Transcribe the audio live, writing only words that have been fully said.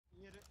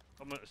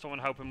Someone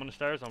help him on the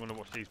stairs. I'm gonna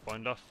watch these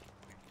bind us.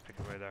 Pick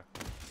away there.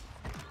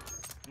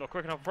 Not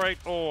quick enough break.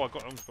 Oh, I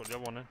almost got the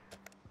other one in.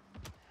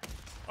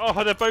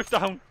 Oh, they're both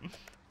down.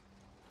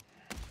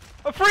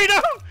 I'm free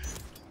now.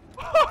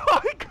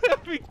 I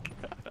couldn't be.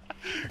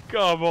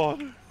 Come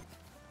on.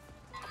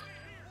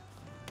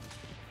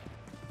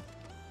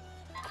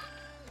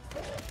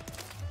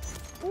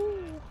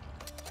 Ooh.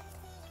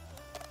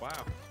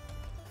 Wow.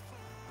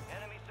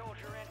 Enemy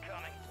soldier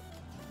incoming.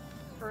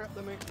 Hurry up,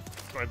 Lemmy.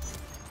 Go ahead.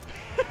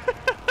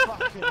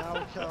 Fucking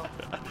hell, Cal.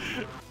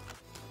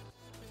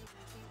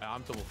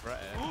 I'm double threat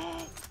here.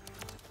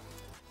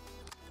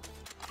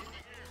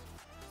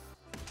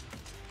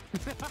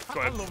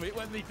 I love it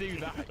when they do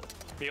that.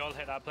 We all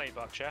hit that play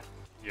box, yeah?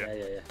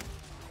 Yeah.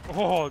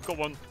 Oh, got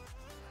one.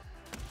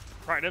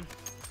 Cracked him.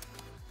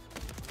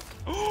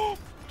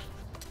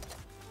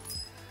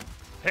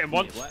 Hit him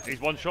once. He's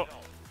one shot.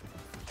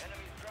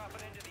 Enemies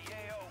dropping into the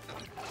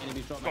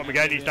AO. Got him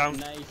again. He's down.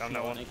 Nice Down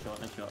that one.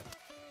 Nice shot.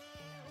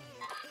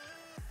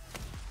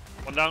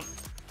 One down.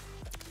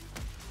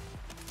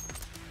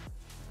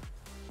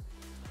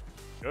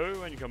 Go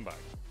when you come back.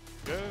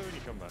 Go when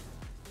you come back.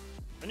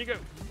 And you go.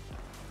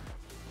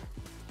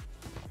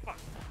 Fuck.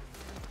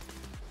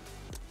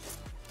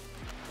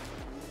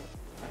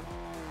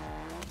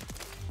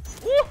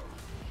 Woo!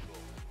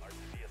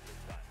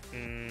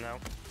 No.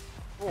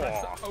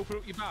 Press, open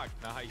up your bag.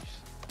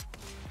 Nice.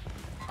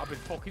 I've been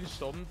fucking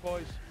stunned,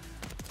 boys.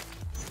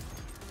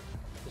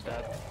 He's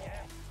dead.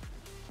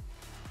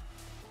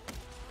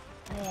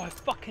 Oh, I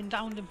fucking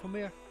downed him from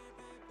here.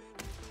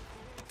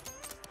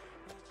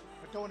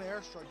 I don't want to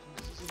airstrike him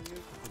because he's in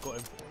you. I got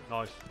him.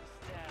 Nice.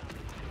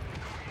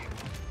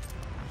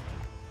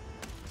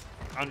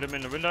 Found him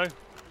in the window.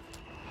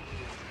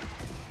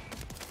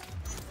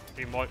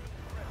 Team wipe.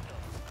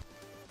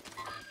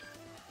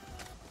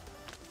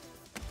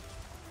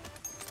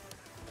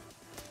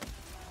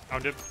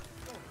 Found him.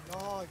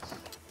 Oh, nice.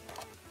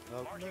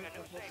 Marking a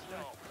new safe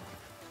zone.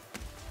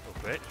 Oh,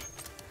 bitch.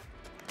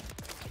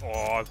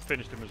 Oh, I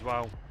finished him as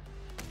well.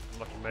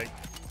 Lucky me.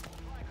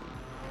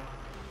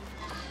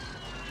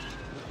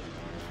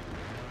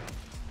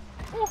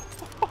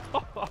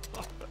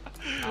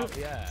 Oh,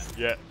 yeah.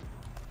 Yeah.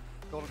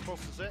 Got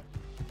across the zip.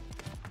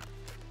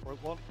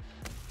 Broke one.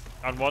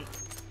 And one.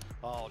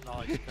 Oh,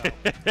 nice, Cal.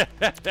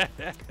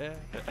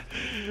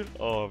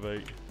 Oh,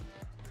 mate.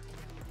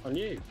 On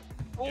you.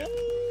 Yeah.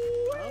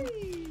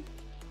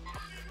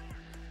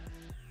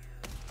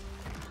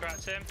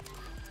 Congrats, him.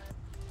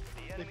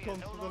 The They've enemy gone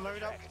is no for the longer loadout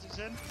tracking. because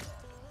he's in.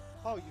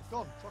 Oh, you've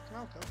gone. Fucking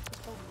hell, Cal.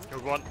 Just told me.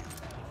 Killed one.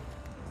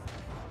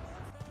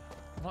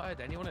 I've not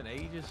heard anyone in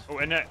ages. Oh,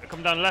 in there.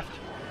 Come down left.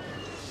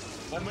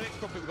 1 minute,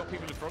 Crumpeto, we've got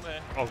people in front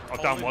here. Oh,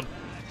 I've down one.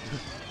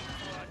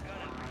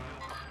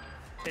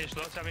 He just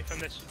looked at me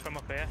from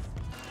up here.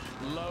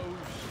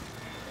 Loads.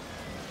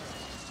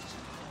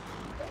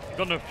 He's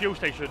on the fuel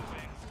station.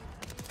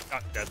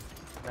 Ah, dead.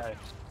 No.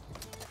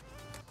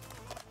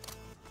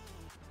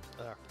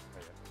 There.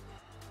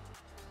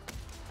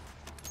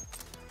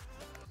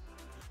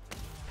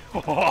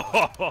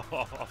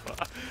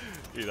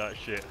 Eat that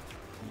shit.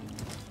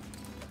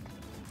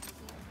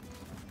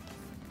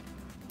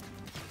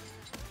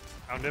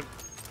 Found him.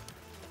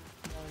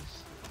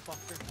 Nice.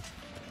 Fucker.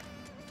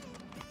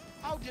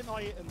 How didn't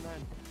I hit him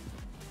then?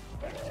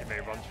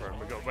 Teammate runs for him.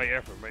 We got right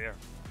here for him, right here.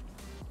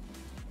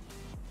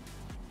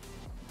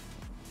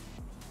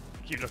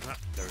 Keep looking at.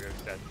 There we go.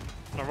 He's dead.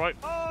 All right.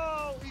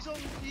 Oh,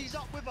 he's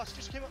up with us.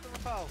 Just came up the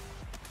rappel.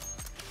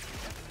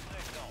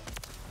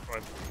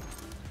 Right.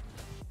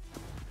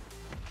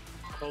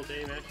 Full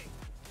team, eh?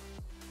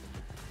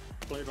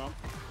 Blue bomb.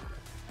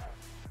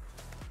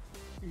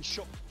 He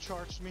shot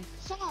charged me.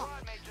 Fuck!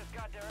 Squad mate just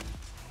got there.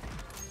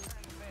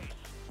 Turning base.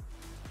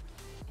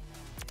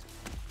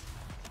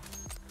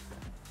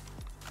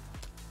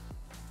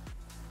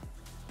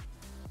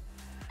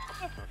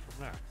 From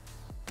there.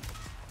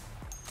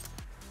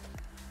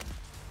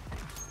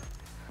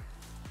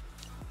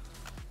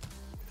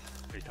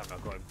 Please tell me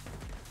I've got him.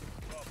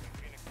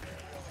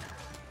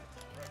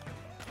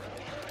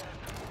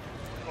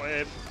 Got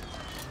him.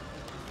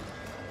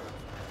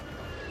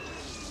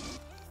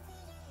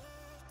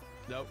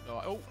 No.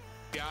 Oh,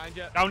 behind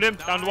you. Downed him.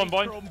 Down to one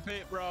boy.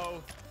 Crumpet,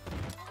 bro.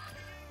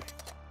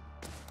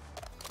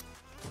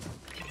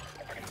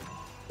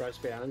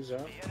 Right behind you.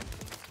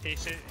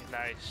 He's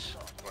nice.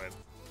 Got him.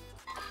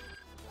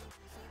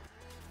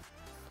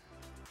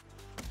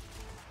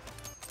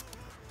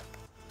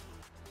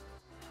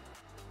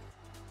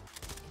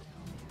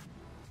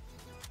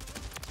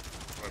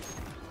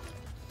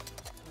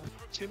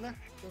 In there.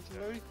 Go for the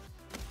loadie.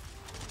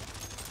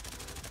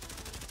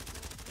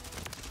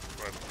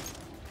 Got him.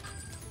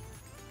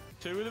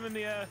 Two of them in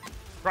the air.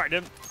 Cracked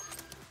him.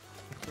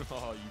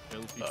 Oh, you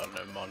filthy. No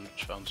man,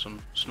 just found some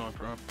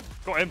sniper up.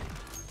 Got him.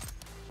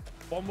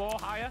 One more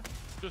higher.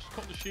 Just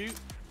cut the chute.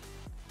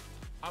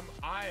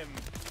 I am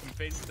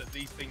convinced that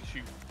these things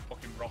shoot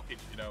fucking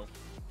rockets, you know.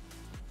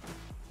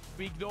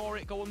 We ignore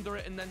it, go under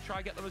it, and then try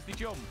to get them as they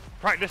jump.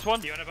 Crack this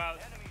one. You on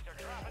about? Enemies are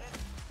dropping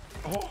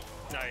in. Oh.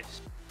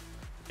 Nice.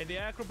 In the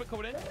air, Crumpet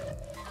coming in. Your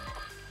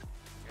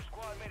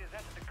squad mate has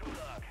entered the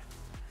gulag.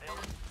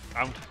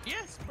 Round.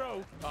 Yes,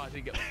 bro. Oh, I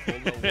didn't get the full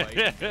no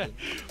way.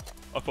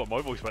 I thought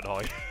my voice went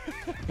high.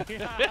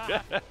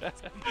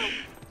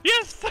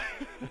 Yes!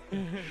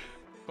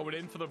 Coming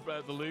in for the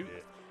loot.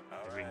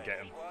 If we can get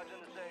him. Squad's in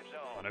the safe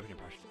zone. I know we can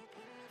push.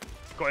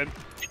 Got him.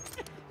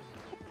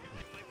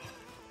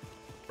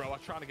 Bro, I'm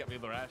trying to get me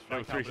the other airstrike. No,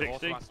 I'll be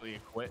 360. automatically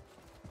quit.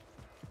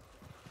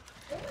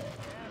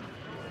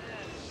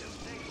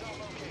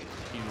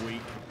 He's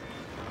weak.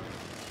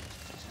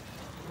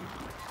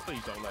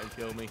 Please don't let him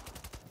kill me.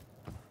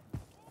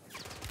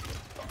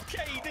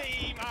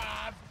 KD,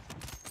 man!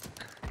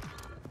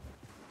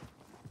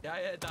 Yeah,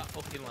 I heard that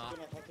fucking laugh.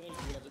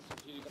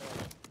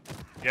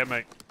 Yeah,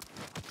 mate.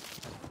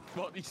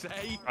 What did he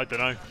say? I don't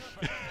know.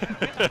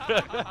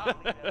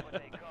 That's what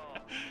they call